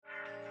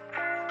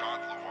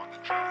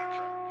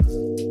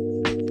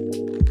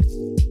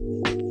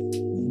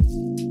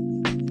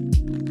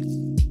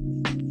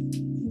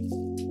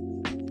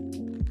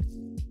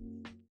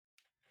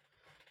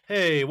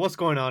Hey, what's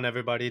going on,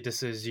 everybody?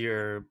 This is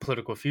your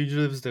Political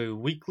Fugitives, the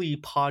weekly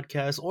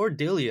podcast or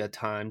daily at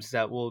times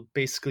that will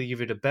basically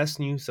give you the best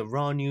news, the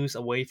raw news,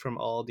 away from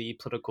all the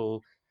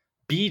political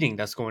beating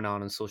that's going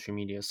on social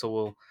media. So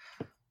we'll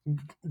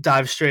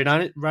dive straight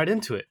on it, right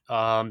into it.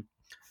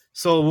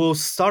 So we'll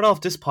start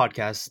off this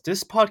podcast.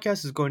 This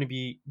podcast is going to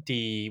be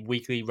the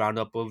weekly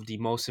roundup of the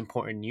most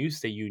important news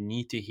that you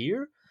need to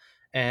hear.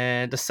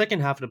 And the second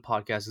half of the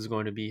podcast is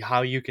going to be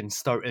how you can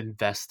start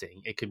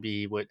investing. It could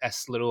be with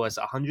as little as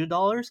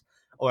 $100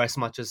 or as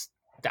much as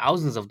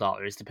thousands of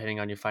dollars, depending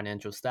on your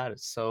financial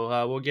status.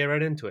 So we'll get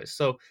right into it.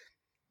 So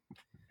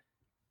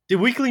the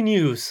weekly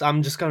news,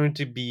 I'm just going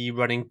to be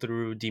running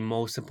through the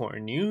most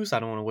important news. I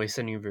don't want to waste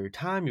any of your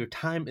time. Your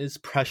time is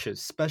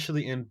precious,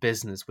 especially in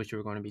business, which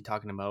we're going to be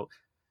talking about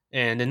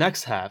in the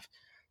next half.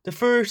 The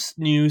first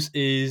news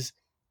is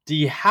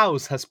the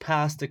House has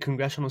passed the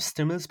congressional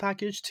stimulus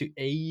package to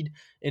aid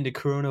in the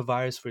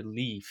coronavirus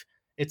relief.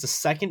 It's a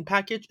second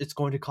package. It's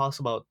going to cost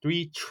about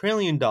 $3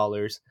 trillion,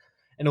 and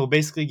it will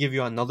basically give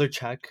you another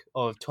check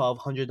of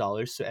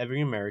 $1,200 to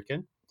every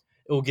American.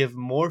 It will give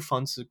more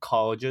funds to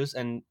colleges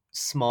and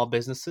small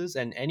businesses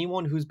and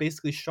anyone who's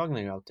basically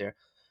struggling out there.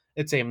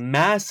 It's a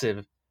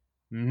massive,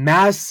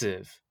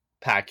 massive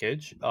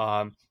package,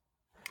 and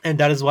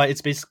that is why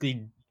it's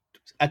basically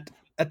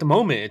at the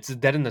moment it's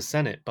dead in the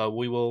Senate. But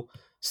we will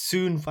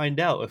soon find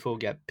out if it will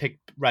get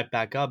picked right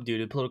back up due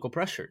to political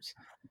pressures.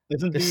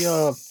 Isn't This,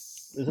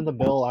 isn't the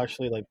bill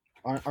actually like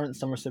aren't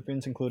some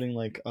recipients including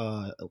like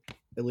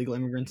illegal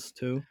immigrants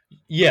too?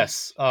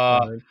 yes,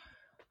 Uh,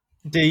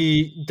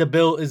 the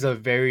bill is a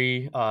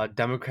very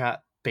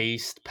Democrat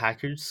based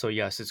package. So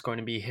yes, it's going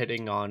to be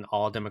hitting on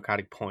all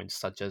Democratic points,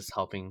 such as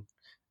helping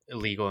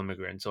illegal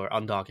immigrants or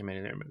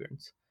undocumented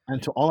immigrants.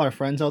 and to all our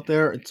friends out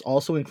there, it's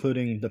also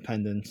including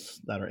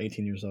dependents that are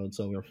 18 years old.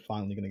 So we're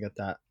finally gonna get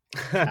that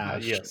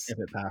cash Yes, if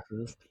it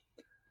passes.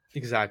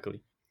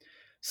 exactly.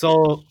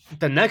 So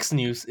the next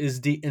news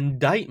is the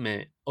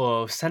indictment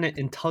of Senate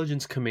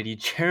Intelligence Committee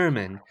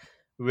Chairman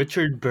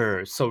Richard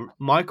Burr. So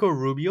Marco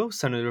Rubio,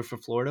 senator for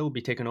Florida, will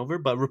be taken over,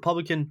 but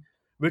Republican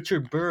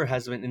Richard Burr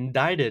has been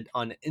indicted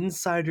on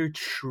insider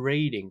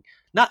trading.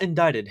 Not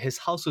indicted, his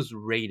house was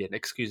raided.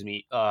 Excuse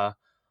me.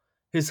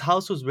 His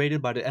house was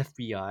raided by the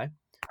FBI,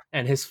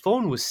 and his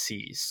phone was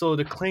seized. So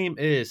the claim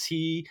is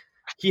he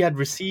had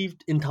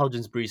received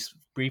intelligence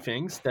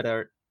briefings that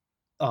are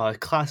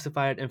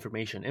classified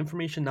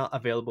information not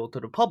available to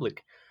the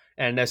public.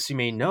 And as you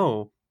may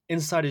know,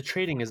 insider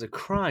trading is a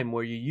crime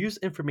where you use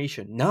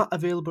information not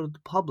available to the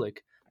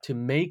public to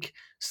make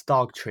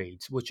stock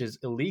trades, which is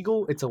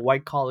illegal. It's a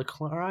white collar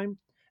crime,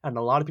 and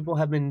a lot of people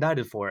have been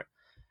indicted for it.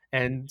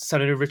 And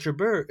Senator Richard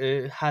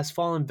Burr has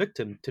fallen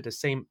victim to the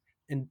same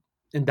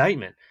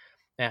indictment,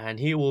 and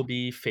he will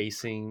be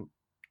facing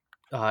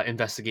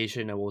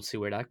investigation, and we'll see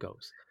where that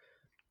goes.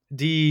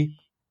 The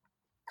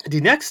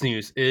the next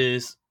news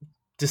is,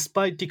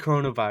 despite the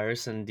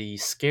coronavirus and the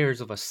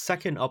scares of a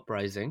second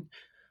uprising,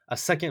 a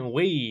second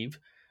wave,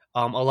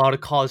 a lot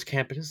of college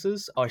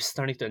campuses are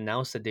starting to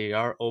announce that they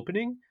are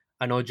opening.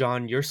 I know,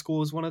 John, your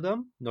school is one of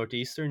them,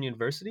 Northeastern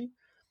University.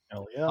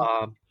 Hell yeah!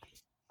 Um,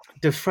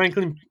 the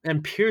Franklin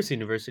and Pierce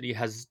University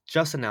has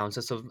just announced,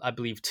 as of I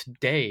believe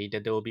today,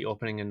 that they will be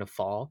opening in the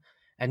fall,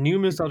 and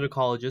numerous other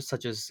colleges,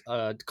 such as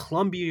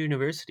Columbia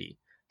University,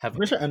 have I'm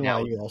pretty sure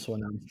announced. NYU also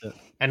announced it,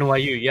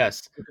 NYU,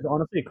 yes, which is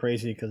honestly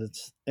crazy because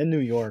it's in New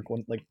York.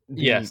 When like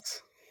the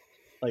yes,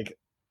 like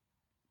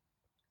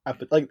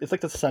like it's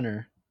like the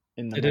center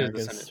in it is the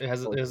Senate. America's.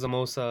 It has the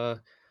most it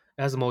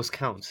has the most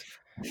counts,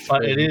 It's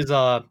but it crazy. is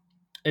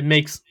it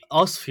makes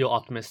us feel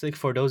optimistic.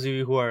 For those of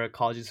you who are at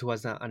colleges who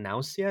has not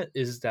announced yet,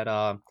 is that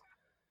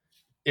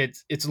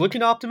it's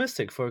looking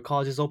optimistic for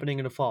colleges opening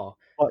in the fall.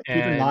 But keep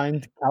in And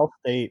mind, Cal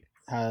State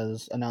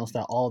has announced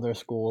that all their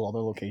schools, all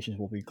their locations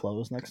will be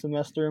closed next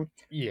semester.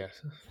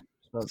 yes,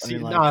 So I see,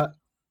 mean, like not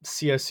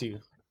CSU,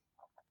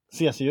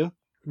 CSU,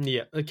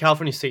 yeah, the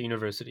California State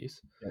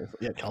Universities.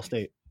 yeah, Cal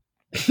State.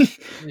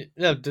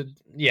 Yeah,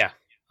 yeah.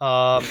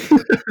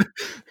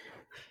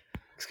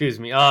 Excuse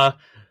me.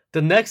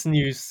 The next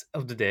news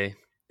of the day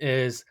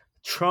is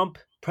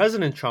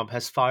President Trump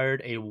has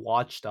fired a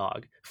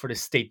watchdog for the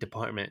State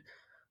Department.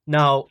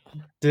 Now,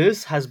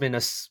 this has been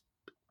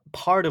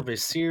part of a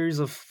series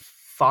of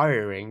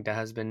firing that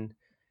has been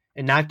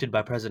enacted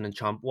by President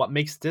Trump. What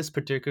makes this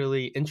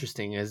particularly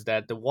interesting is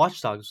that the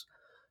watchdogs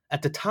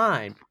at the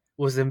time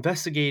was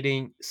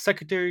investigating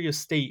Secretary of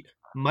State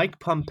Mike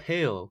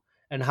Pompeo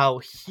and how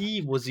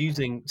he was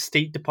using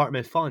State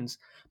Department funds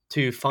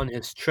to fund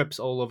his trips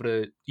all over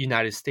the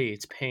United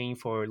States, paying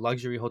for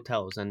luxury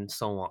hotels and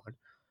so on.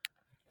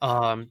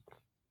 Um,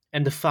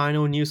 and the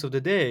final news of the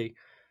day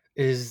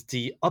is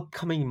the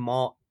upcoming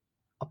mall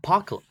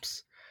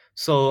apocalypse.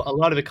 So a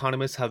lot of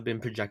economists have been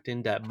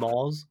projecting that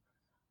malls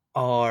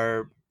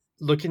are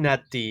looking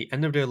at the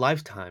end of their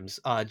lifetimes.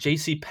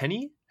 J.C.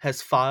 Penney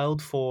has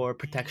filed for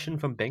protection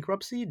from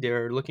bankruptcy.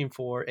 They're looking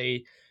for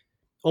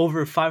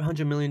over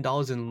 $500 million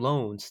in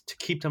loans to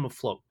keep them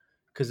afloat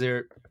because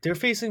they're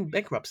facing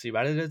bankruptcy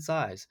right at its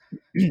eyes.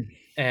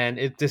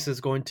 And this is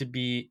going to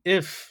be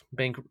if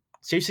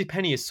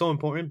JCPenney is so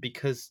important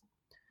because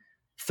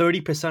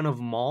 30% of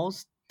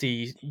malls,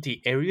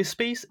 the area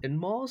space in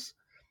malls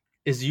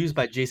is used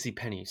by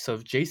JCPenney. So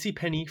if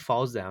JCPenney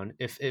falls down,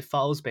 if it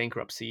files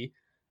bankruptcy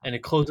and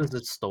it closes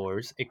its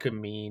stores, it could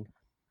mean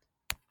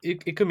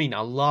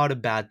a lot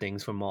of bad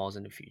things for malls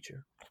in the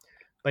future.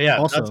 But yeah,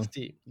 Also,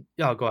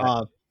 go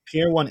ahead.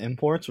 Pier 1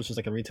 Imports, which is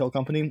like a retail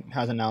company,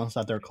 has announced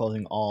that they're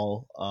closing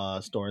all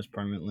stores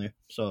permanently.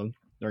 So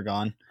they're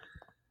gone.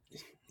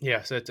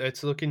 Yeah, so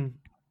it's looking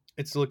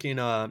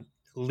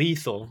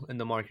lethal in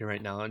the market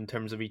right now in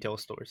terms of retail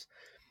stores.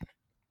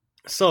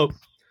 So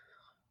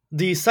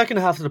the second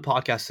half of the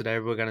podcast today,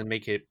 we're going to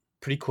make it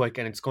pretty quick,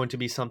 and it's going to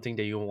be something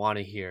that you want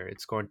to hear.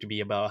 It's going to be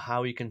about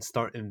how you can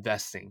start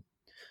investing.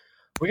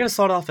 We're going to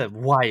start off at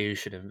why you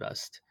should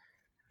invest.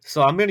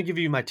 So I'm going to give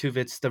you my 2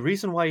 bits. The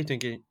reason why I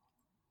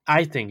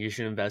think you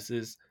should invest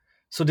is,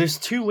 so there's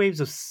 2 ways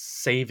of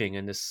saving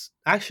in this.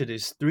 Actually,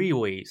 there's 3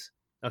 ways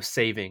of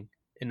saving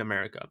in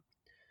America.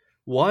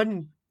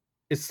 One,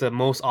 it's the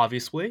most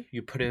obvious way.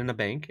 You put it in a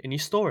bank and you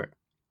store it.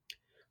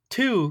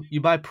 2, you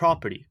buy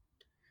property.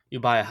 You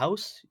buy a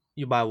house,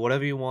 you buy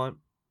whatever you want,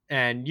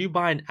 and you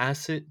buy an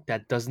asset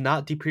that does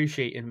not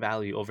depreciate in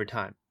value over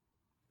time.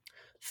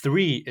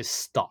 3 is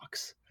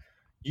stocks.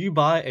 You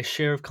buy a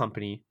share of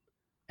company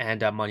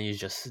and that money is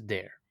just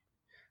there.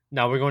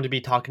 Now we're going to be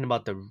talking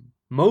about the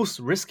most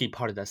risky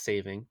part of that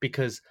saving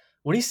because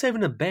when you save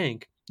in a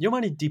bank, your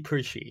money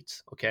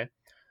depreciates, okay?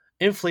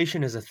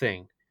 Inflation is a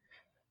thing.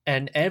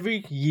 And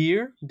every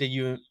year that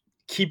you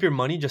keep your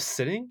money just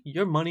sitting,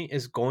 your money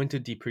is going to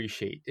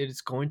depreciate. It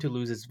is going to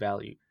lose its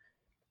value.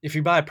 If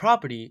you buy a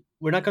property,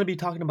 we're not going to be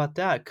talking about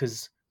that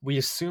because we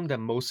assume that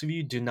most of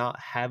you do not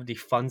have the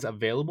funds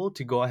available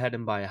to go ahead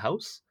and buy a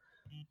house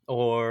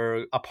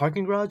or a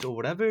parking garage or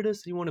whatever it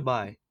is you want to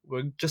buy.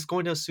 We're just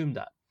going to assume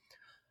that.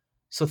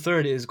 So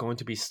third is going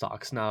to be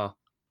stocks. Now,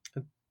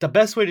 the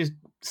best way to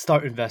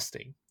start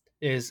investing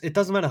is it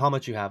doesn't matter how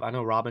much you have. I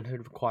know Robinhood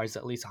requires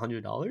at least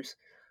 $100,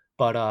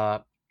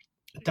 but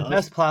the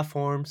best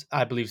platforms,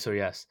 I believe so,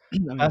 yes.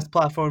 Best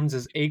platforms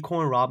is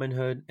Acorn,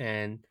 Robinhood,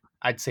 and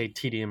I'd say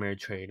TD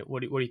Ameritrade.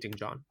 What do you think,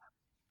 John?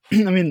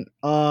 I mean,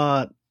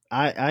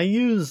 I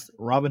use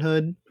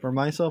Robinhood for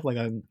myself.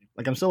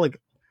 I'm still like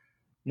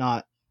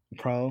not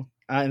pro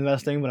at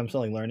investing, but I'm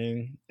still like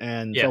learning.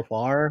 And Yeah. so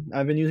far,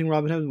 I've been using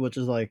Robinhood, which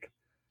is like,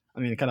 I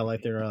mean, kind of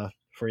like their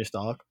free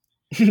stock,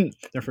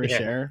 their free Yeah.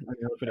 share. I mean,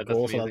 that was pretty That's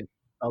cool. So amazing.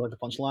 that was like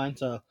the punchline.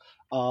 So,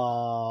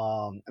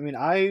 I mean,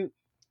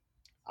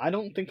 I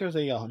don't think there's a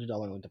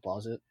 $100 like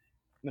deposit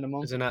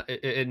minimum. Is it not?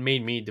 It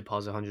made me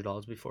deposit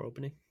 $100 before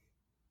opening.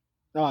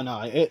 No.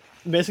 It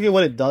basically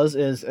what it does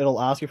is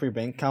it'll ask you for your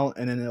bank account,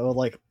 and then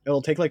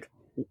it'll take like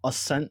a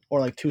cent or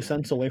like 2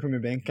 cents away from your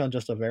bank account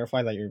just to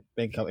verify that your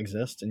bank account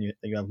exists and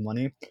you have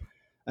money,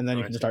 and then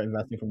you can just start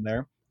investing from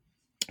there.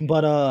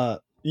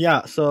 But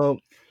yeah. So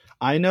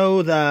I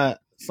know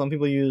that some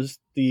people use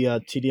the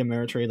TD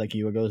Ameritrade like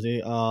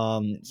Uagozi.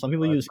 Some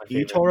people use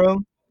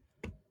eToro.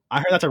 I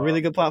heard that's a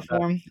really good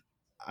platform.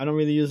 I don't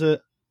really use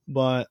it,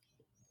 but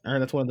I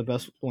heard that's one of the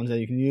best ones that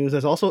you can use.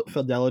 There's also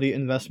Fidelity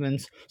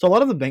Investments. So a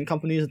lot of the bank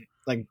companies,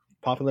 like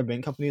popular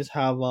bank companies,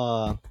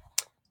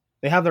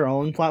 they have their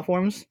own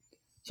platforms.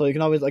 So you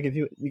can always like if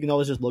you can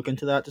always just look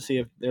into that to see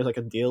if there's like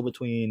a deal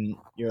between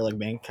your like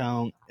bank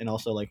account and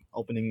also like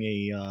opening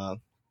an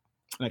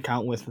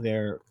account with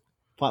their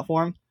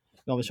platform. You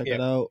can always check that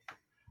out.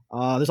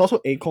 There's also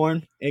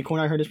Acorn.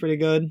 Acorn I heard is pretty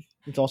good.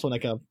 It's also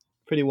like a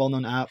pretty well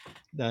known app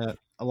that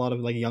a lot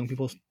of like young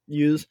people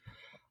use.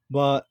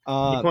 But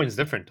Acorn is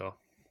different though.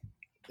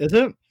 Is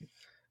it?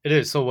 It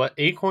is. So what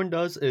Acorn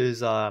does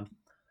is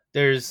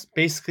there's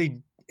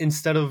basically,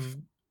 instead of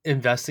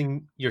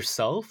investing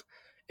yourself,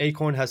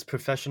 Acorn has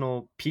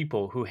professional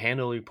people who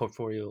handle your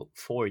portfolio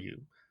for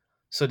you.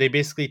 So they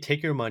basically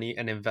take your money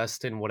and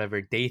invest in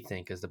whatever they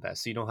think is the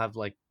best. So you don't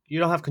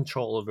have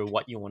control over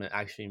what you want to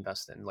actually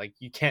invest in. Like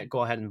you can't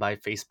go ahead and buy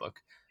Facebook.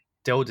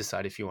 They'll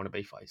decide if you want to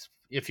buy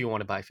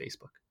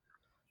Facebook.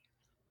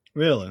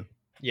 Really?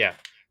 Yeah.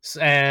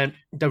 And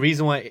the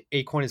reason why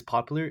Acorn is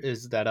popular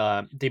is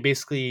that they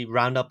basically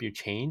round up your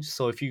change.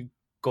 So if you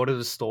go to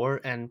the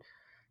store and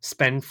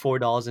spend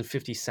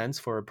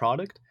 $4.50 for a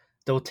product,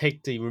 they'll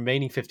take the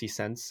remaining 50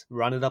 cents,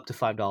 round it up to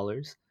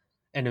 $5,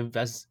 and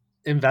invest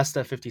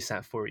that 50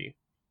 cent for you.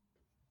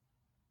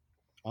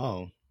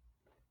 Oh.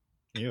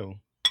 Ew.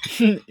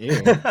 Ew.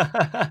 Ew.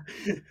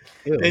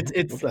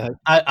 It's what the heck?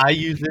 I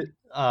use it.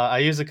 I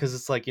use it because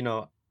it's like,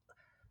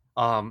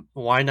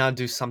 why not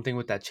do something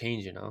with that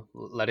change?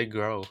 Let it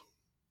grow.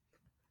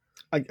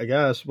 I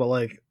guess, but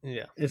like,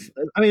 Yeah. it's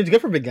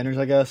good for beginners,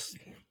 I guess.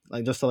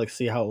 Like just to like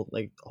see how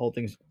like how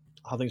things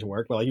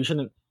work, but like you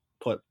shouldn't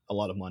put a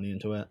lot of money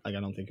into it. Like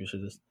I don't think you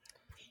should just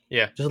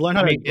learn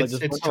how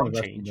it's chunk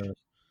change.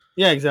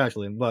 Yeah,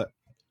 exactly. But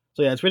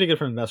so yeah, it's pretty good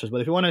for investors.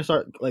 But if you want to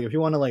start, like, if you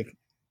want to like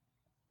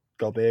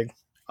go big.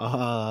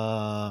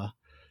 Uh,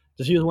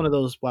 just use one of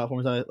those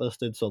platforms I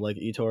listed. So like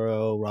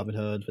eToro,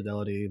 Robinhood,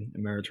 Fidelity,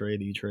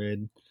 Ameritrade,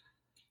 E-Trade,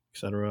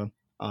 etc.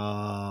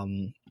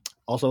 Um,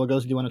 also, what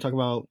goes? Do you want to talk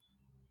about?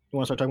 You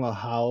want to start talking about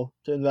how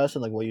to invest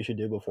and like what you should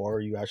do before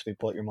you actually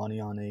put your money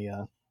on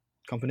a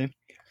company?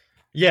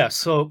 Yeah,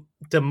 so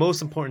the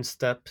most important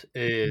step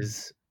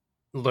is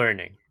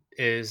learning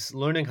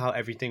how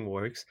everything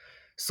works.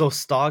 So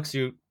stocks,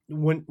 you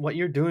when what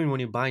you're doing when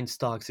you're buying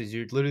stocks is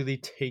you're literally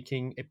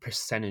taking a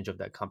percentage of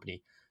that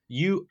company.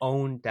 You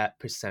own that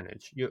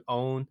percentage. You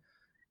own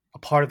a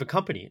part of a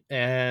company.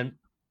 And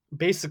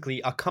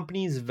basically a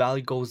company's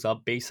value goes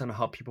up based on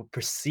how people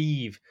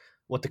perceive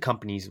what the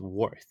company's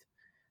worth.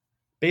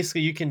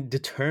 Basically you can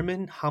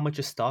determine how much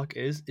a stock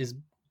is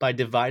by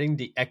dividing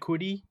the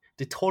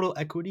total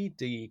equity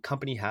the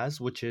company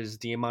has, which is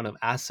the amount of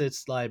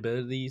assets,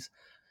 liabilities,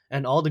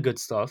 and all the good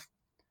stuff,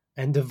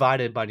 and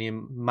divided by the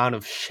amount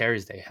of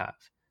shares they have.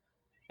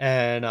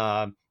 And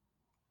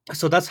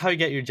so that's how you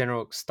get your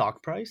general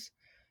stock price.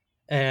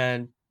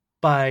 And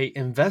by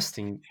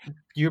investing,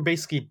 you're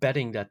basically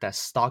betting that that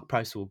stock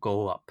price will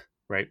go up,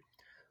 right?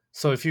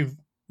 So if you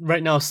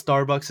right now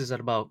Starbucks is at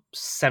about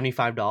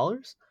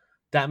 $75,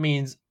 that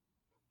means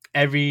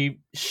every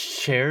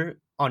share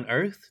on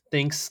earth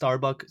thinks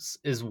Starbucks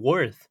is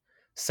worth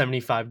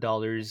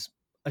 $75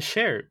 a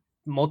share.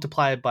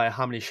 Multiply it by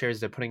how many shares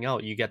they're putting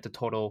out, you get the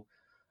total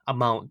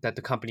amount that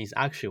the company is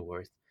actually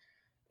worth.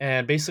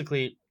 And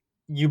basically,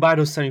 you buy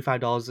those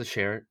 $75 a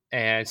share,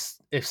 and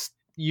if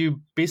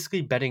you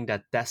basically betting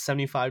that that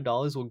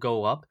 $75 will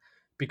go up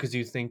because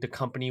you think the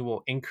company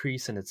will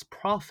increase in its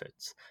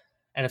profits.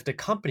 And if the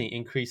company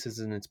increases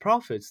in its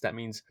profits, that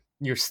means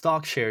your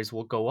stock shares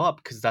will go up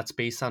because that's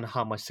based on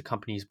how much the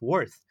company's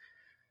worth.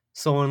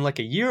 So in like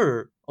a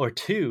year or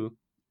two,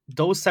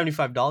 those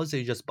 $75 that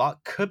you just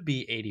bought could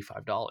be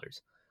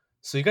 $85.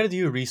 So you got to do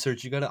your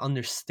research. You got to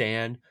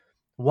understand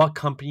what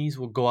companies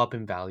will go up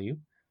in value.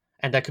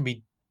 And that could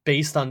be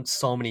based on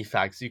so many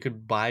facts. You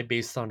could buy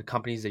based on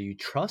companies that you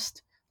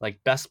trust,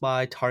 like Best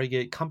Buy,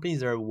 Target, companies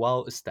that are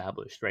well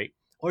established, right?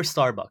 Or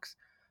Starbucks.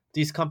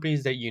 These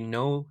companies that you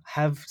know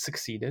have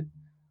succeeded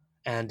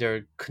and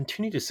they're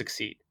continue to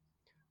succeed.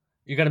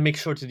 You got to make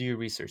sure to do your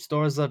research.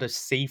 Those are the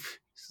safe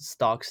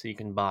stocks that you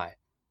can buy.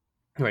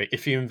 Right.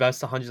 If you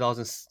invest $100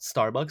 in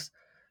Starbucks,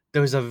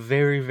 there's a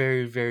very,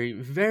 very, very,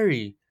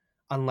 very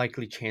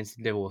unlikely chance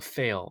that they will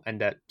fail and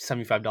that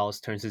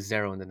 $75 turns to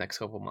zero in the next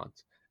couple of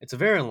months. It's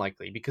very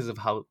unlikely because of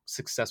how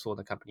successful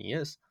the company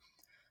is.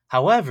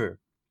 However,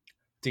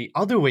 the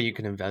other way you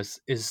can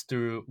invest is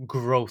through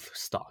growth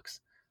stocks.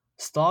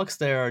 Stocks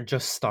that are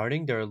just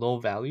starting, they're low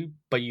value,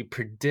 but you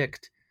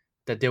predict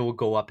that they will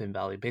go up in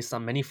value based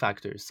on many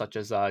factors, such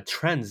as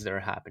trends that are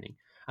happening.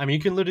 I mean,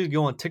 you can literally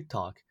go on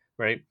TikTok,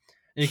 right?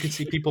 And you can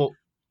see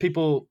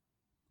people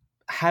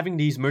having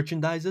these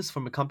merchandises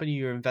from a company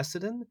you're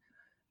invested in,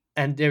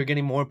 and they're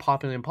getting more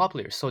popular and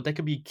popular. So that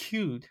could be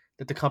cued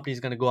that the company is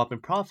going to go up in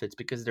profits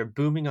because they're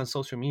booming on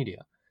social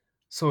media.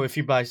 So if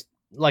you buy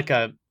like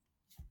a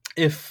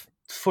if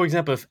for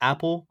example if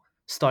Apple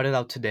started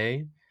out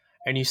today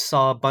and you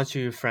saw a bunch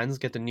of your friends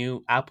get the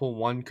new Apple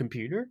One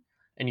computer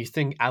and you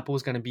think Apple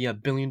is going to be a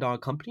 $1 billion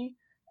company,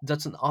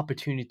 that's an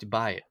opportunity to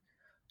buy it.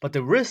 But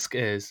the risk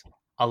is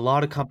a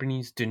lot of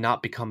companies do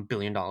not become $1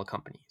 billion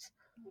companies.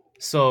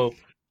 So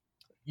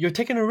you're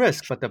taking a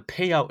risk, but the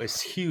payout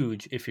is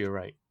huge if you're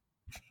right.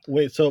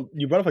 Wait, so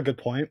you brought up a good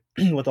point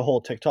with the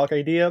whole TikTok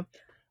idea.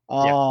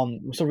 Yeah.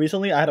 So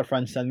recently I had a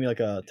friend send me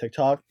like a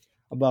TikTok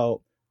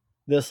about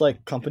this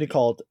like company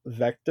called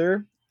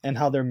Vector and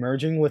how they're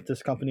merging with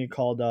this company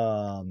called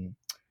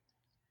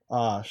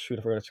shoot,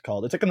 I forgot what it's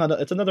called.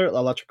 It's another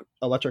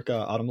electric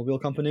automobile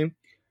company,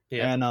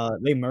 Yeah. and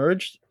they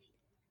merged.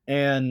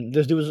 And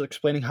this dude was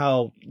explaining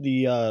how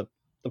the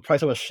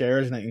price of a share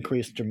is going to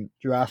increase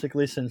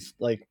drastically since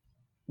like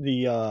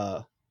the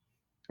I'm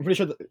pretty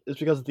sure it's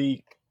because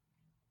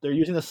they're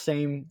using the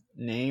same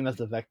name as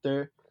the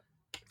Vector.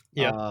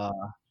 Yeah. I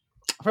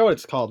forget what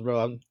it's called,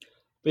 bro.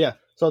 But yeah,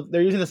 so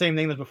they're using the same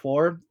name as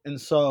before, and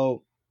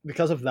so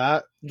because of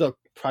that, the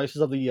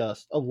prices of the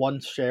of one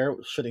share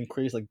should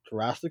increase like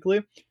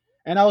drastically.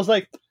 And I was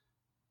like,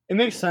 it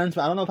makes sense,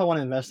 but I don't know if I want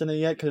to invest in it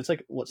yet because it's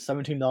like what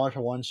 $17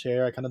 for one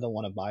share. I kind of don't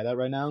want to buy that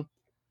right now,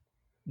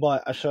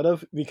 but I should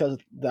have because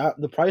that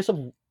the price of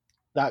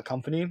that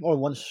company or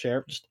one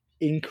share just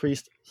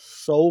increased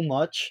so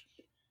much,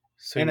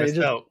 So you and it missed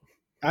just out.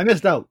 I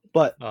missed out.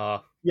 But Uh,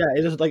 yeah,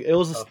 it just like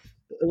Tough.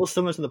 it was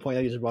similar to the point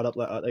that you just brought up.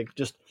 Like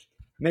just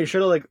make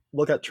sure to like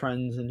look at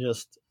trends and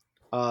just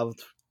uh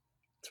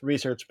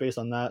research based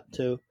on that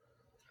too.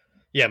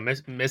 Yeah,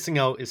 missing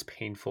out is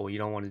painful. You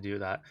don't want to do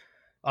that.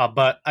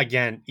 But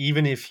again,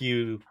 even if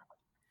you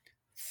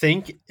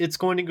think it's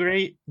going to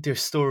great,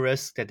 there's still a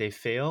risk that they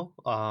fail.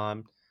 Me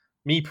Oh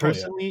yeah.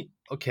 personally,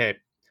 okay,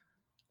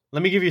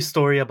 let me give you a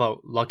story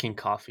about Luckin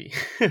Coffee.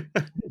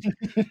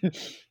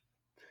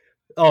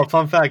 Oh,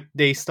 fun fact,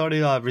 they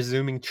started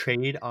resuming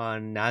trade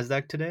on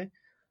NASDAQ today,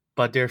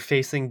 but they're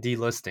facing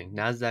delisting.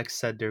 NASDAQ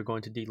said they're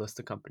going to delist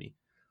the company,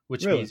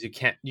 which Really? means you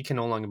can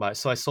no longer buy.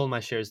 So I sold my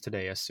shares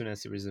today as soon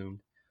as it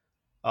resumed.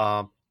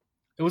 Um,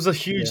 it was a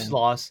huge Damn.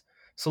 loss.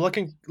 So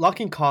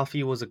Luckin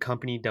Coffee was a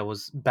company that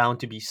was bound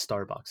to be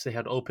Starbucks. They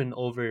had opened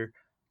over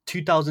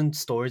 2,000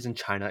 stores in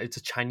China. It's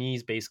a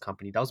Chinese-based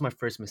company. That was my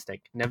first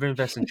mistake. Never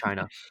invest in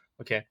China.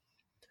 Okay.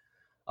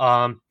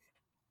 Um,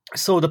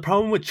 so the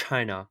problem with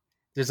China,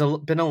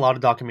 been a lot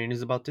of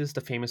documentaries about this.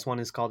 The famous one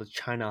is called the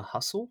China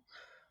Hustle.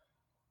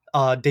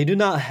 They do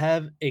not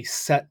have a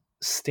set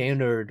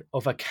standard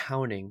of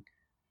accounting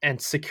and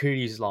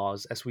securities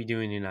laws as we do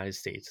in the United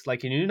States.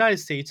 Like in the United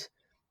States,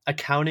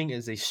 accounting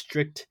is a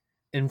strict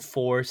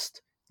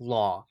enforced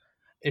law.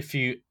 If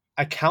you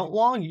account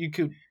wrong, you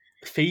could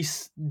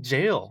face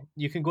jail.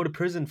 You can go to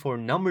prison for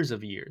numbers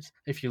of years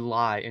if you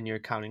lie in your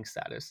accounting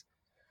status.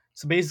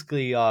 So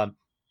basically,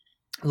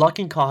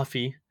 Luckin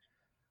Coffee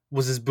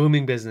was this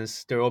booming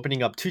business. They're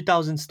opening up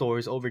 2,000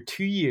 stores over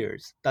 2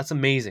 years. That's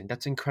amazing.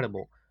 That's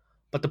incredible.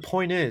 But the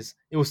point is,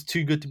 it was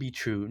too good to be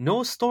true.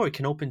 No store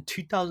can open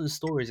 2,000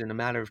 stores in a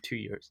matter of 2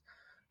 years.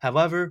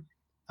 However,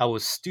 I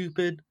was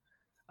stupid.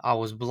 I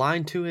was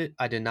blind to it.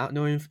 I did not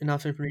know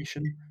enough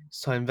information.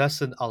 So I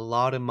invested a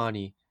lot of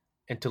money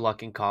into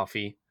Luckin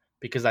Coffee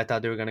because I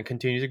thought they were going to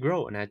continue to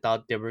grow and I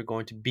thought they were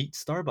going to beat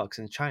Starbucks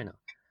in China.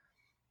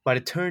 But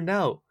it turned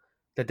out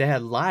that they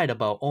had lied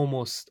about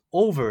almost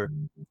over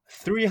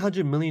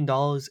 $300 million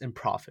in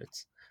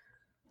profits.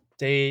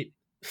 They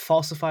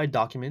falsified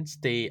documents.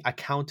 They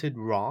accounted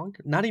wrong.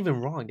 Not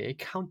even wrong. They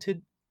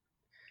accounted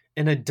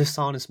in a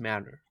dishonest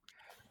manner.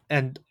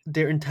 And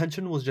their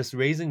intention was just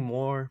raising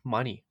more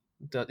money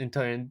the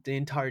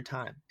entire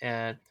time.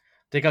 And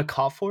they got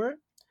caught for it.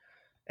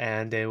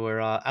 And they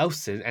were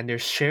ousted. And their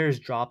shares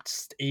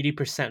dropped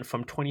 80%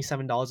 from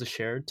 $27 a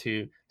share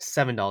to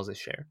 $7 a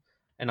share.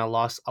 And I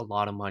lost a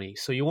lot of money.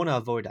 So you want to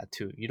avoid that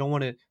too. You don't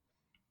want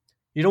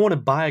to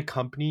buy a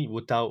company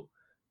without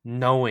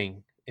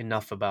knowing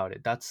enough about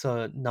it. That's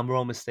a number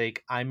one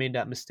mistake. I made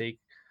that mistake.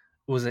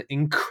 It was an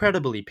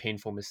incredibly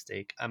painful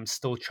mistake. I'm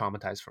still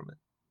traumatized from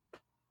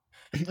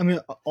it. I mean,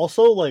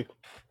 also like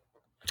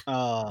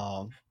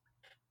uh,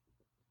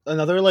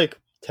 another like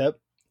tip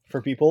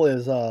for people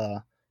is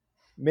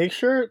make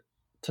sure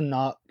to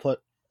not put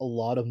a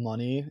lot of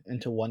money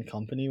into one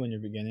company when you're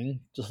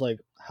beginning. Just like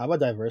have a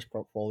diverse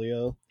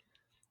portfolio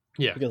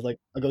Yeah, because like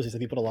Agosi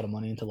said, he put a lot of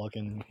money into luck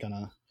and kind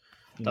of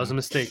you that was know a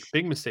mistake.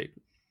 Big mistake.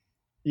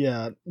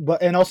 yeah.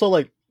 But and also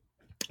like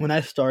when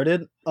I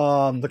started,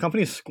 the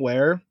company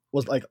Square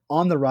was like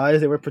on the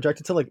rise. They were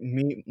projected to like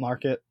meet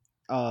market.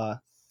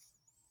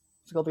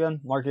 What's it called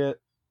again? Market.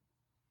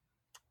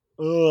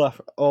 Ugh,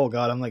 oh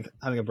god, I'm like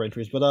having a brain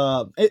freeze.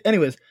 But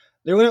anyways,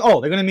 they're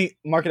gonna meet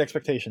market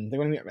expectations. They're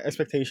gonna meet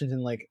expectations,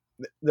 and like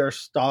their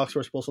stocks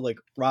were supposed to like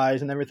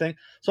rise and everything.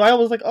 So I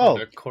was like, Oh, oh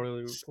the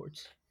quarterly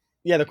reports.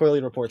 yeah, the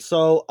quarterly reports.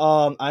 So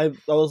I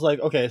was like,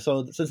 okay,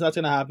 so since that's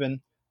gonna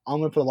happen, I'm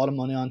gonna put a lot of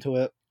money onto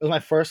it. It was my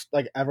first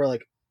like ever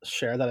like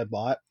share that I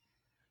bought.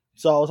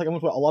 So I was like, I'm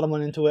gonna put a lot of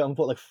money into it. I'm gonna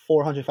put like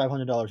 $400,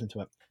 $500 into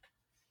it,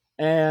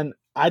 and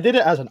I did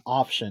it as an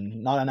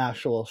option, not an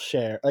actual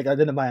share. Like I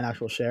didn't buy an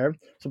actual share.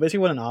 So basically,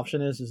 what an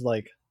option is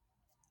like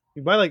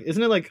you buy like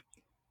isn't it like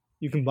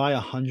you can buy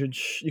 100?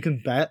 You can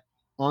bet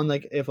on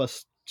like if a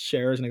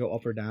share is gonna go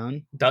up or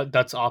down.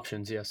 That's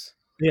options. Yes.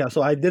 Yeah,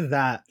 so I did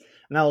that,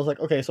 and I was like,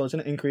 okay, so it's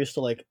gonna increase to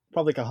like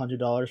probably like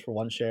 $100 for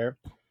one share.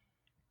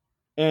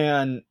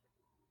 And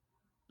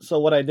so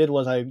what I did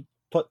was I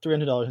put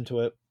 $300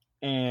 into it,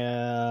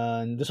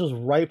 and this was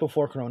right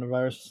before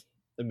coronavirus.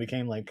 It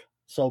became like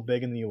so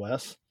big in the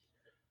U.S.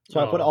 So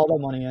I put Oh, all that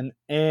money in,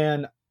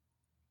 and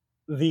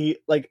the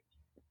like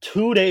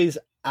 2 days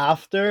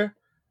after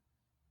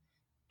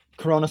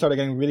Corona started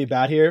getting really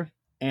bad here,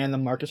 and the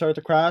market started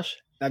to crash,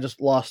 I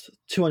just lost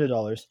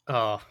 $200.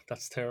 oh,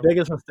 that's terrible.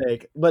 Biggest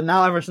mistake. But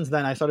now ever since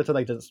then, I started to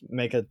like just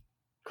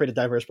create a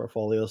diverse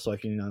portfolio so I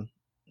can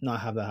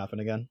not have that happen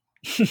again.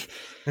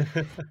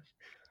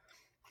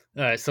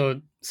 All right,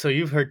 so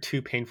you've heard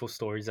two painful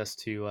stories as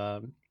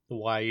to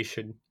why you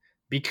should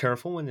be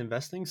careful when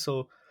investing.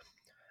 So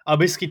I'll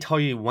basically tell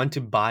you when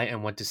to buy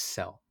and when to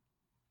sell.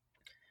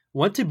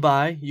 When to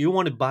buy, you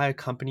want to buy a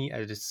company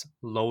at its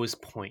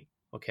lowest point.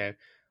 Okay,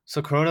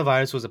 so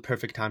coronavirus was a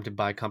perfect time to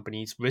buy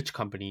companies, rich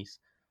companies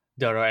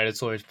that are at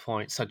its lowest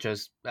point, such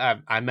as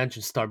I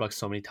mentioned Starbucks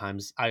so many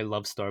times. I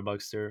love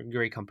Starbucks. They're a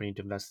great company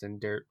to invest in.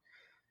 They're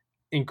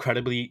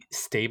incredibly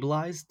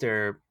stabilized.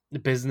 Their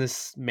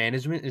business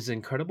management is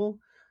incredible,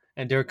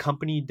 and they're a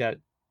company that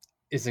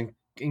is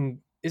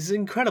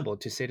incredible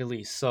to say the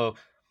least. So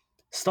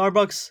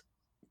Starbucks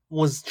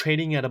was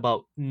trading at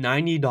about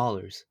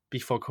 $90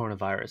 before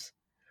coronavirus.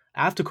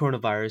 After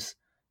coronavirus,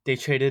 they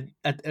traded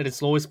at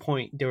its lowest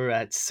point. They were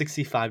at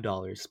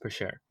 $65 per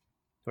share.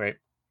 Right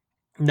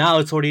now,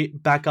 it's already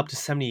back up to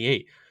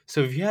 78.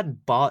 So if you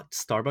had bought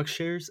Starbucks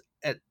shares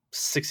at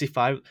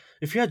 65,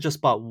 if you had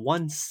just bought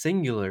one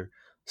singular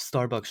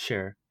Starbucks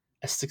share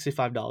at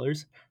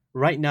 $65,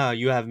 right now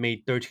you have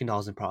made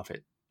 $13 in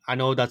profit. I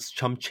know that's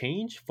chump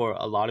change for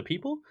a lot of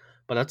people,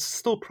 but that's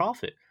still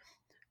profit.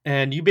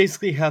 And you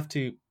basically have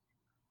to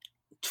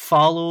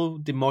follow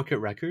the market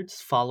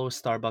records, follow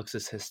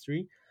Starbucks'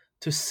 history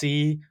to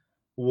see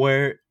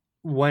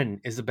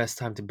when is the best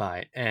time to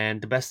buy.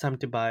 And the best time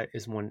to buy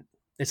is when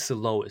it's the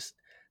lowest.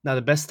 Now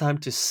the best time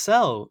to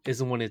sell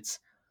is when it's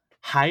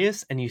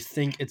highest and you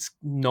think it's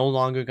no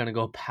longer going to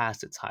go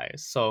past its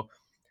highest. So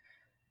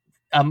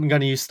I'm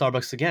going to use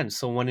Starbucks again.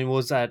 So when it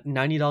was at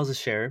 $90 a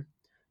share,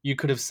 you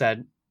could have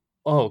said,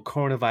 "Oh,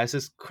 coronavirus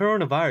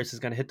is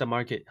going to hit the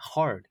market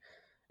hard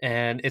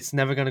and it's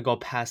never going to go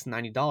past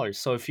 $90."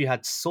 So if you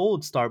had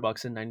sold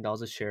Starbucks at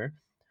 $90 a share,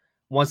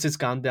 once it's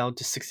gone down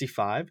to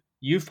 65,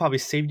 you've probably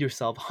saved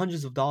yourself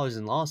hundreds of dollars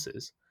in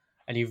losses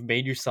and you've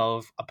made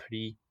yourself a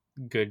pretty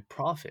good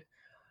profit.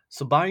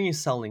 So buying and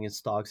selling in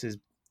stocks is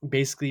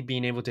basically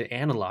being able to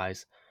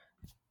analyze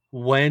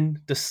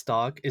when the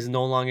stock is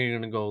no longer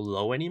going to go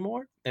low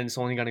anymore and it's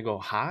only going to go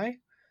high.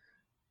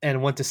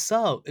 And when to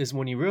sell is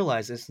when you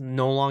realize it's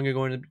no longer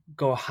going to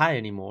go high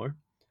anymore.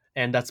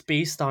 And that's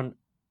based on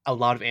a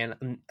lot of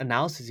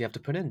analysis you have to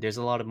put in. There's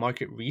a lot of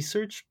market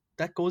research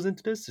that goes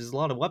into this. There's a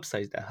lot of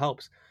websites that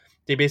helps.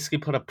 They basically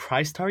put a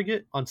price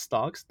target on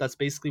stocks. That's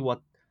basically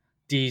what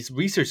these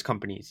research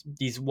companies,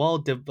 these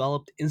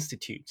well-developed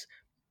institutes,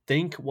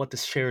 think what the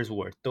share is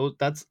worth.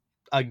 That's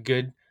a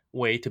good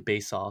way to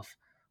base off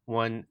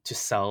when to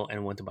sell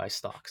and when to buy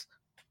stocks.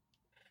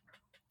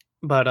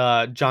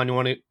 But John, you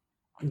want to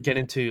get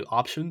into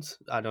options?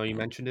 I know you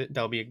mentioned it.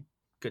 That would be a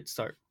good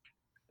start.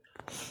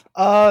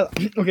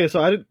 Okay,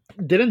 so I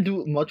didn't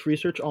do much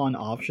research on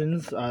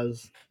options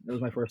as it was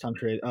my first time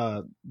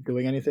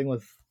doing anything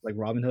with like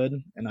Robinhood,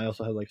 and I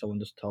also had like someone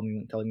just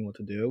telling me what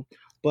to do.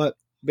 But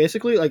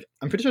basically, like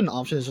I'm pretty sure an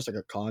option is just like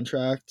a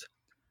contract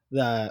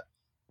that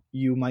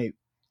you might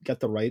get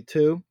the right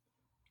to,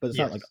 but it's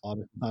not like not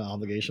an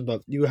obligation.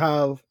 But you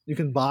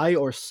can buy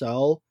or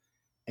sell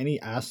any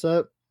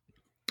asset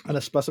at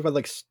a specified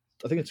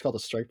I think it's called a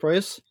strike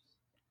price,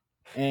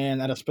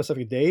 and at a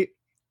specific date.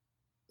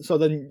 So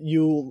then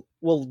you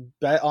will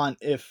bet on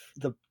if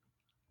the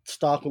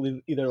stock will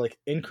either like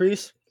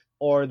increase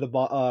or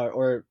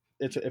or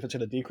if it's going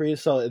to decrease.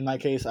 So in my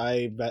case,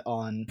 I bet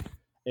on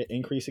it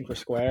increasing for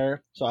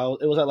Square. So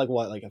it was at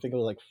I think it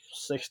was like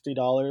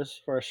 $60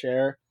 for a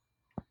share,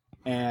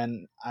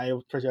 and I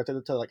projected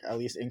it to like at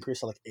least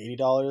increase to like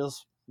 $80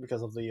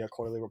 because of the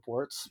quarterly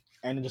reports.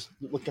 And just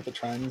look at the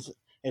trends,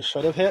 it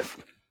should have hit,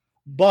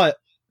 but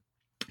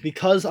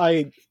because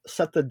I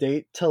set the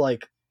date to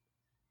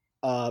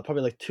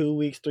probably like 2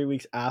 weeks, 3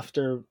 weeks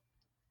after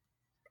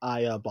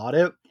I bought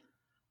it,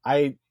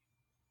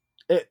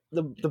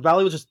 the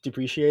value was just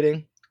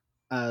depreciating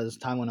as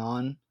time went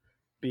on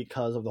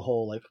because of the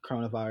whole like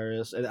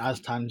coronavirus. And as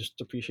time just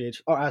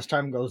depreciates, or as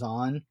time goes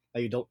on,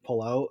 that you don't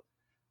pull out,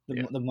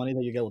 the money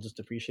that you get will just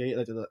depreciate.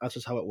 That's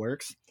just how it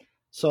works.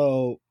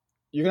 So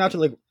you're gonna have to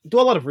like do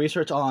a lot of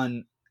research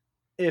on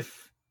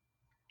if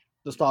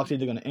the stock's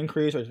either going to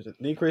increase or if it's going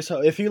to decrease.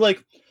 So if you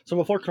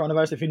before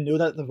coronavirus, if you knew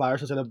that the virus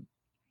was going to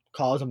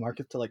cause a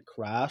market to like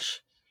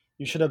crash,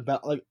 you should have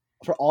bet like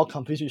for all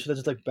companies. You should have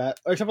just like bet,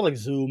 or except for like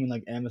Zoom and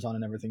like Amazon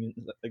and everything.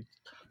 Like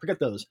forget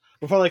those.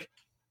 But for like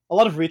a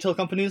lot of retail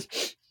companies,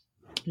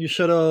 you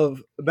should have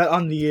bet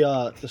on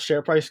the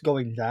share price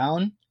going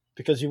down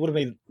because you would have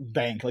made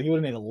bank. Like you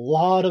would have made a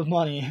lot of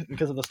money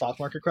because of the stock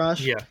market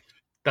crash. Yeah,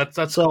 that's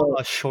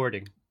called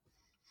shorting.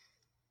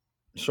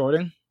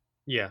 Shorting.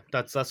 Yeah,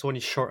 that's when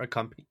you short a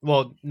company.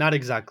 Well, not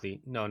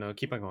exactly. No,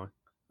 keep on going.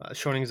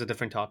 Shorting is a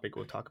different topic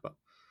we'll talk about.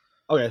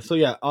 Okay, so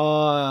yeah,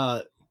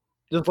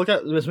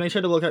 just make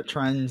sure to look at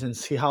trends and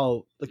see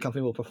how the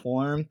company will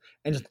perform,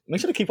 and just make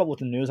sure to keep up with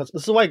the news.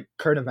 This is why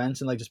current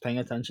events and like just paying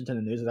attention to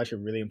the news is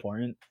actually really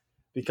important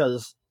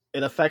because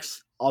it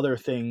affects other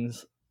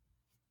things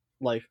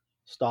like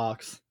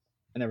stocks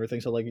and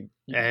everything. So like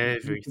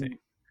everything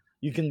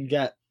you can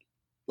get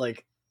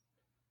like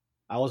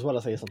I was about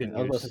to say something. I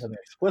was about to say something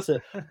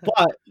explicit,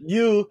 but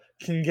you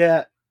can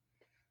get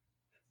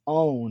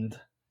owned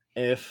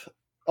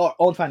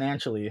owned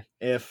financially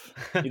if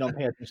you don't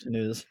pay attention to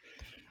news.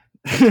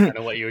 I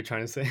know what you were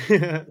trying to say.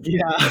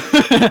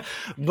 Yeah.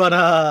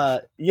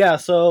 But yeah,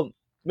 so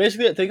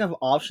basically think of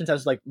options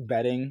as like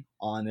betting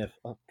on if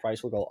a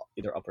price will go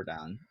either up or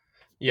down.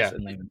 Yeah.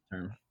 In layman's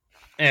term.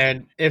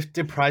 And if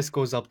the price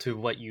goes up to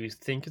what you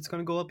think it's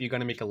going to go up, you're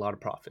going to make a lot of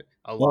profit.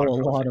 A lot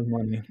of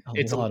money.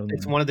 It's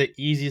one of the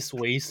easiest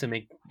ways to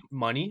make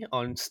money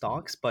on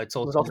stocks, but it's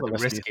also the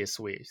riskiest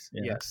ways.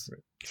 Yeah. Yes.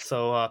 Right.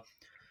 So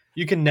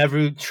you can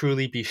never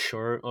truly be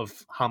sure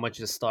of how much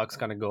the stock's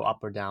going to go up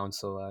or down.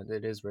 So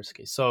it is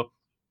risky. So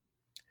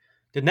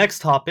the next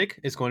topic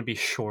is going to be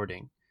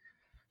shorting.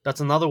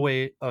 That's another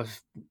way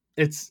of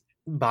it's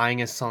buying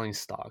and selling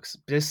stocks.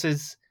 This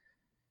is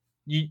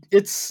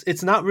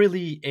it's not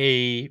really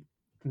a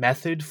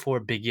method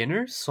for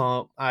beginners,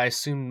 so I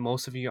assume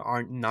most of you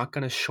are not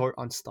going to short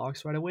on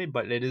stocks right away,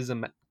 but it is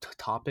a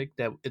topic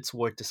that it's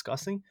worth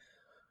discussing.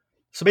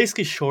 So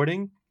basically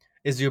shorting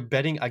is you're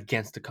betting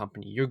against the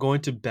company. You're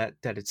going to bet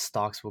that its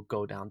stocks will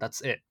go down.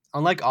 That's it.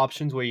 Unlike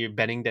options where you're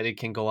betting that it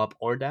can go up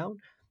or down,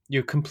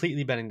 you're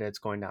completely betting that it's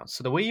going down.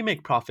 So the way you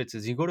make profits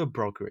is you go to a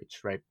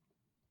brokerage, right?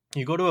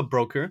 You go to a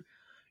broker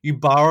You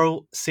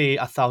borrow, say,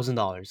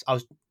 $1,000.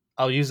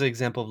 I'll use the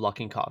example of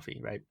Luckin Coffee,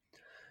 right?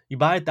 You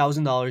buy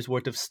 $1,000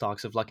 worth of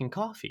stocks of Luckin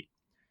Coffee.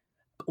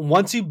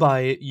 Once you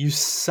buy it, you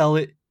sell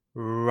it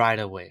right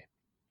away,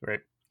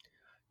 right?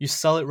 You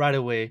sell it right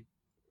away,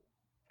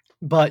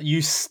 but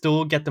you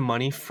still get the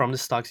money from the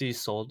stocks that you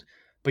sold,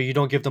 but you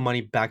don't give the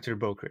money back to the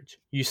brokerage.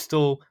 You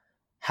still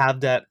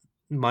have that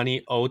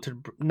money owed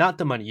to not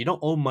the money. You don't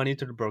owe money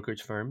to the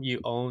brokerage firm. You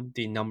own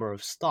the number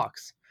of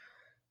stocks.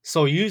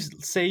 So you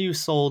say you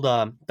sold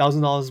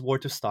 $1,000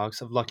 worth of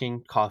stocks of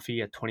Luckin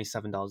Coffee at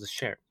 $27 a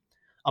share.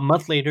 A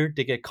month later,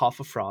 they get caught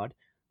for fraud.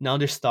 Now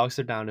their stocks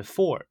are down to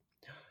 4.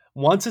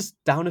 Once it's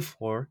down to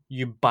 4,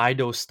 you buy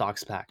those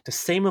stocks back, the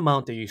same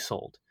amount that you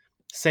sold.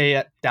 Say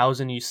at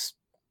 1,000,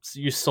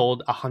 you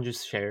sold 100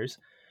 shares,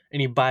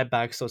 and you buy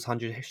back those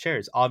 100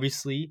 shares.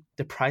 Obviously,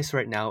 the price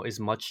right now is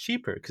much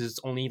cheaper because it's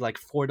only like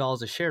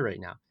 $4 a share right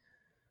now.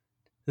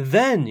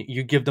 Then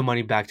you give the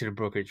money back to the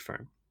brokerage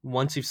firm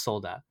once you've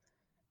sold that.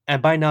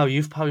 And by now,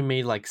 you've probably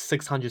made like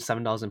 $600,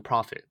 $7 in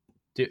profit.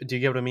 Do you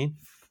get what I mean?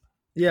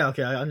 Yeah,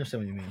 okay, I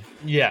understand what you mean.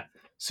 Yeah.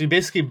 So you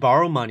basically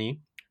borrow money,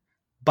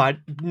 but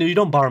no, you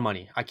don't borrow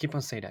money. I keep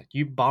on saying that.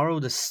 You borrow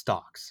the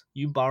stocks.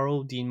 You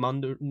borrow the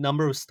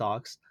number of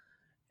stocks,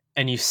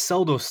 and you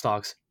sell those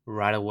stocks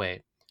right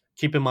away.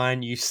 Keep in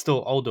mind, you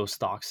still owe those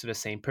stocks to the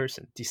same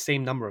person, the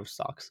same number of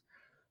stocks.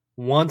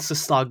 Once the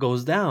stock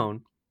goes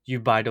down, you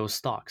buy those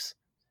stocks,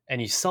 and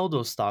you sell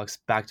those stocks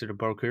back to the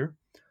broker.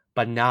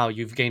 But now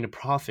you've gained a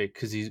profit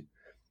because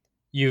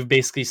you've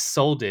basically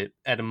sold it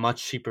at a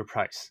much cheaper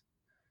price.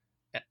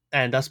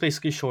 And that's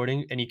basically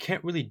shorting, and you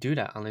can't really do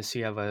that unless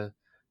you have a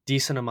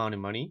decent amount of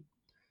money.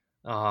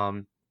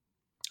 um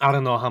I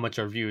don't know how much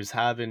our viewers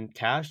have in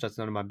cash. That's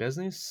none of my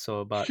business.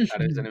 So, but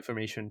that is an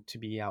information to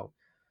be out.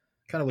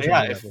 Kind of But wish I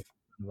yeah, knew that if before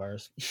the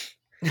virus.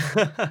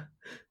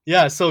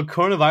 yeah, so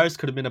coronavirus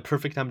could have been a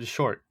perfect time to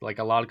short. Like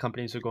a lot of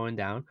companies are going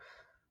down,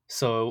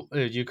 so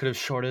you could have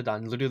shorted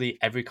on literally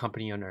every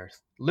company on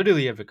earth,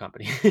 literally every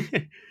company.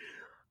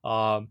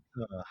 um,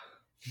 Uh,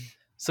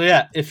 so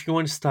yeah, if you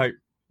want to start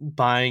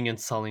buying and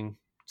selling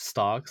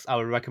stocks, I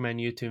would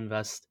recommend you to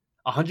invest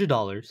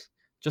 $100,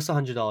 just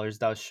 $100.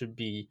 That should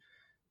be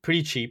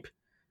pretty cheap,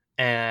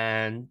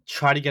 and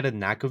try to get a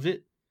knack of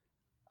it.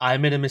 I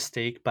made a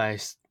mistake by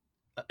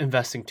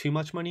investing too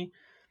much money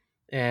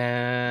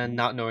and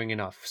not knowing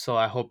enough. So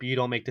I hope you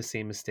don't make the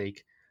same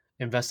mistake.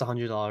 Invest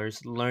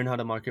 $100, learn how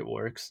the market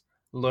works,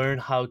 learn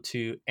how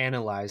to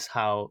analyze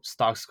how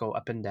stocks go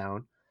up and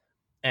down.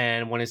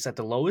 And when it's at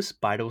the lowest,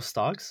 buy those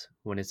stocks.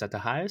 When it's at the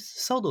highest,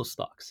 sell those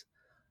stocks.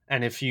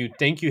 And if you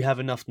think you have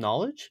enough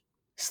knowledge,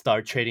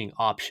 start trading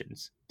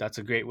options. That's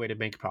a great way to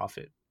make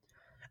profit.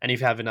 And if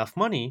you have enough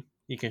money,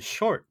 you can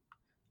short.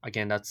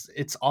 Again,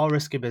 it's all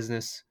risky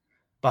business,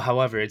 but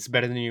however, it's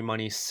better than your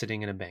money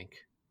sitting in a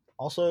bank.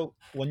 Also,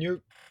 when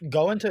you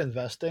go into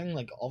investing,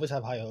 like always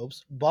have high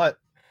hopes, but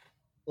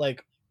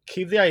like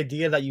keep the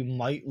idea that you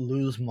might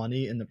lose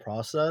money in the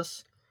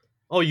process,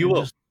 Oh, you and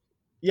will. just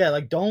yeah,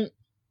 like don't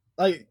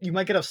like you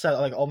might get upset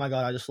like, oh my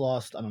god, I just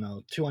lost, I don't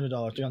know, $200,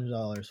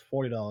 $300,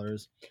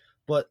 $40,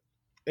 but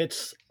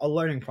it's a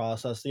learning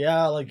process.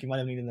 Yeah, like you might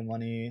have needed the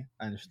money,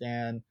 I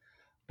understand,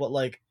 but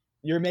like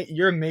you're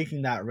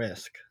making that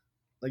risk,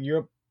 like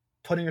you're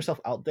putting yourself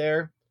out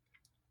there.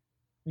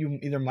 You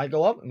either might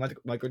go up, it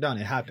might go down.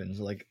 It happens.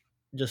 Like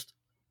just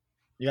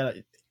you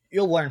gotta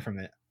you'll learn from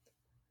it.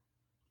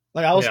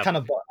 Like Yeah. I was kind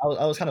of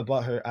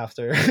butthurt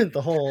after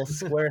the whole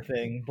Square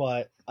thing,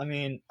 but I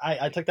mean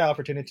I took that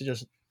opportunity to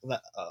just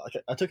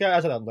I took it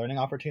as a learning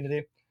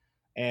opportunity,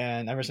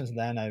 and ever since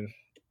then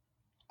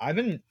I've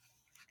been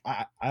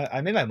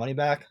I made my money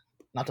back.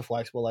 Not to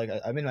flex, but like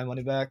I made my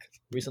money back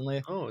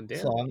recently, Oh, so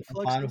damn. I'm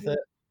fine Flexing, with bro. it.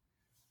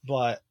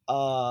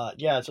 But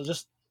yeah, so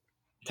just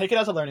take it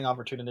as a learning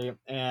opportunity.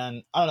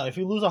 And I don't know if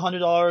you lose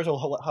 $100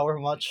 or however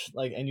much,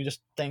 like, and you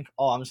just think,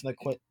 oh, I'm just gonna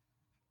quit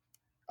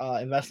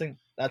investing.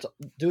 That's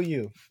do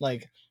you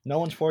like? No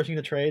one's forcing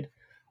you to trade,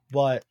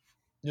 but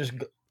just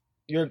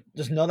you're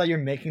just know that you're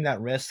making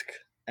that risk,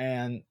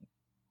 and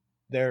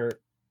there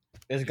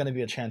is going to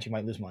be a chance you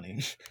might lose money.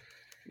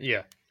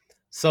 Yeah.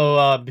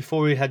 So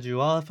before we head you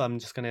off, I'm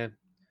just gonna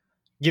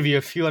give you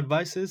a few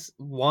advices.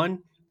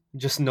 One,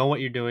 just know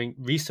what you're doing.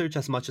 Research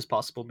as much as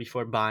possible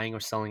before buying or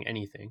selling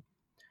anything.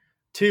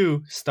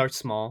 Two, start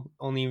small.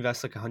 Only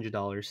invest like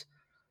 $100.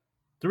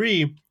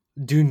 Three,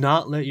 do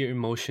not let your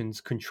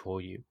emotions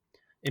control you.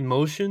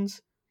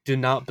 Emotions do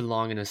not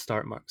belong in a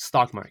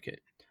stock market.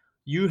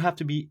 You have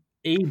to be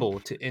able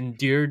to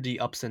endure the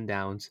ups and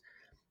downs.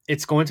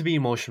 It's going to be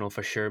emotional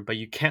for sure, but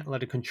you can't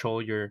let it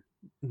control your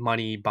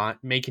money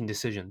making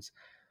decisions.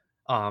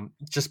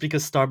 Just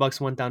because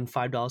Starbucks went down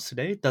 $5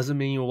 today doesn't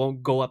mean it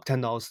won't go up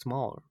 $10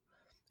 tomorrow.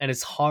 And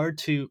it's hard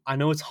to, I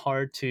know it's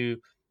hard to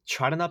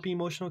try to not be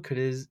emotional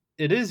because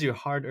it is your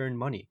hard earned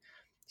money.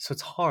 So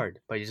it's hard,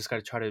 but you just got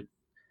to try to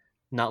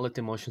not let the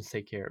emotions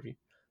take care of you.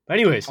 But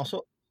anyways,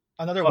 Also,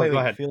 oh, go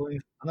ahead.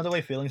 another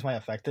way feelings might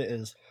affect it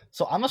is,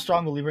 so I'm a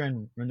strong believer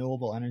in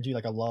renewable energy.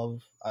 Like I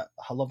love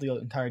the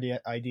entire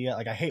idea.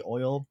 Like I hate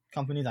oil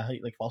companies. I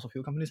hate like fossil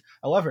fuel companies.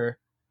 However,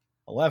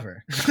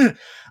 However,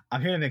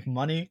 I'm here to make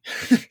money.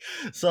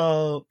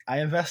 So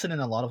I invested in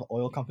a lot of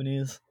oil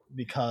companies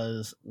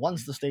because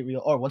once the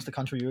once the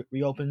country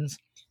reopens,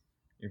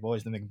 your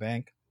boy's the big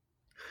bank.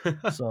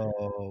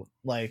 So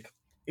like,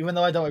 even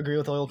though I don't agree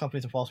with oil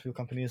companies and fossil fuel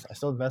companies, I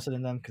still invested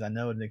in them because I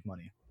know it'd make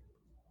money.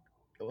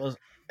 It was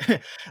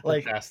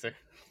like Fantastic.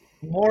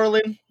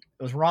 morally,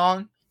 it was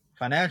wrong.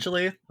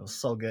 Financially, it was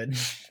so good.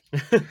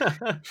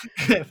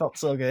 It felt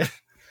so good.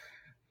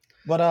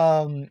 But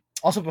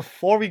also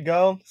before we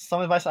go,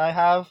 some advice I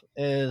have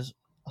is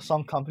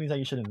some companies that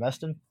you should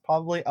invest in.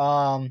 Probably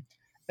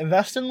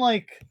invest in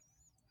like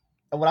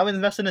what I would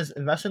invest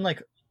in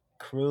like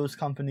cruise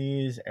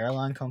companies,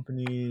 airline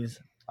companies.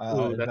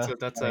 Ooh, Invest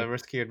that's like a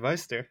risky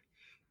advice there.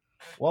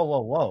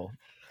 whoa.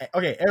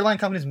 Okay, airline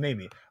companies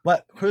maybe,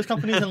 but cruise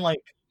companies and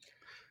like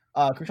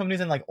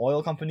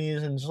oil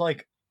companies and just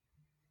like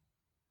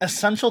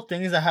essential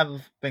things that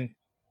have been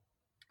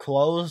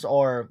closed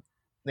or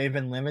they've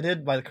been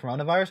limited by the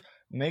coronavirus,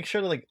 make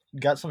sure to like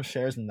get some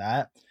shares in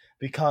that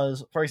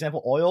because, for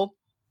example, oil,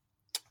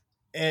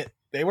 it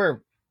they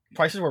were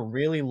prices were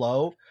really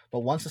low, but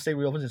once the state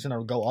reopens, it's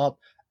gonna go up.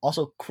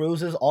 Also,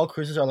 all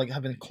cruises are like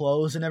have been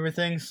closed and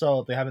everything,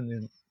 so they haven't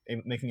been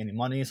making any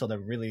money, so they're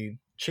really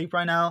cheap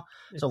right now.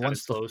 It's So kind of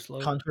once the slow.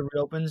 country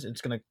reopens,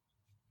 it's gonna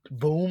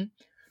boom.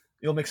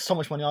 You'll make so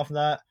much money off of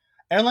that.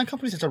 Airline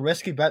companies, it's a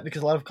risky bet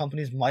because a lot of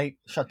companies might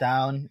shut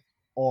down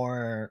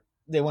or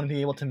they wouldn't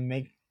be able to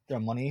make their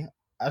money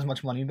as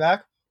much money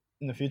back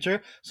in the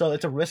future. So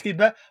it's a risky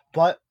bet,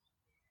 but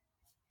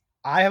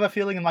I have a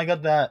feeling in my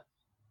gut that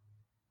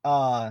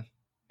uh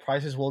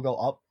prices will go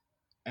up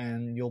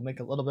and you'll make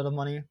a little bit of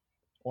money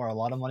or a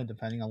lot of money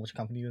depending on which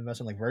company you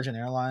invest in. Like Virgin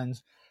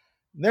Airlines,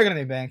 they're gonna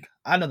make bank.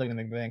 I know they're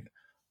gonna make bank,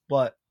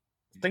 but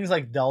things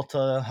like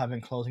Delta have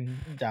been closing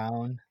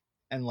down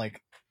and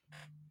like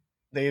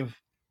they've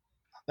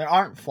they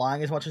aren't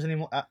flying as much as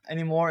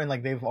anymore, and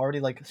like they've already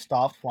like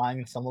stopped flying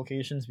in some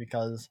locations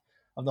because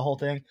of the whole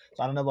thing.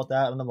 So I don't know about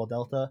that. I don't know about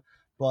Delta,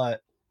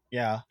 but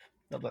yeah,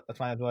 that's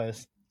my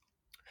advice.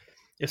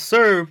 Yes,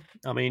 sir.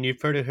 I mean,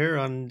 you've heard it here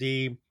on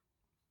the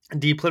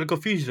political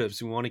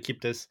fugitives. We want to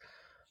keep this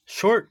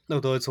short,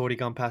 although it's already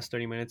gone past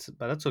 30 minutes,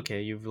 but that's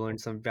okay. You've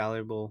learned some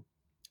valuable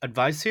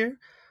advice here.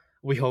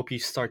 We hope you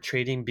start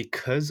trading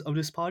because of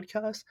this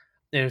podcast.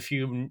 And if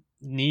you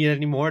need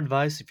any more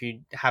advice, if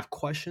you have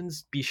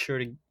questions, be sure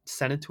to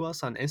send it to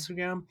us on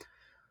Instagram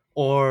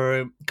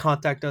or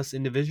contact us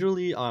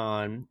individually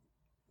on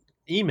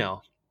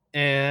email.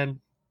 And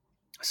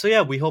so,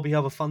 yeah, we hope you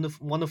have a fun,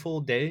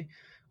 wonderful day,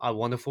 a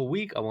wonderful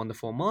week, a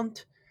wonderful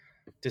month.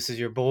 This is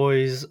your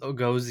boys,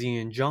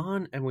 Ogozi and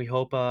John, and we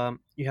hope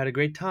you had a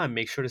great time.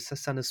 Make sure to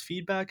send us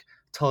feedback.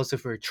 Tell us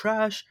if we're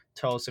trash.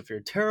 Tell us if you're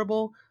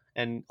terrible.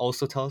 And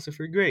also tell us if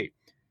you're great.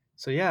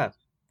 So, yeah,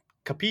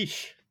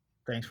 capiche.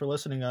 Thanks for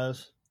listening,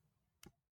 guys.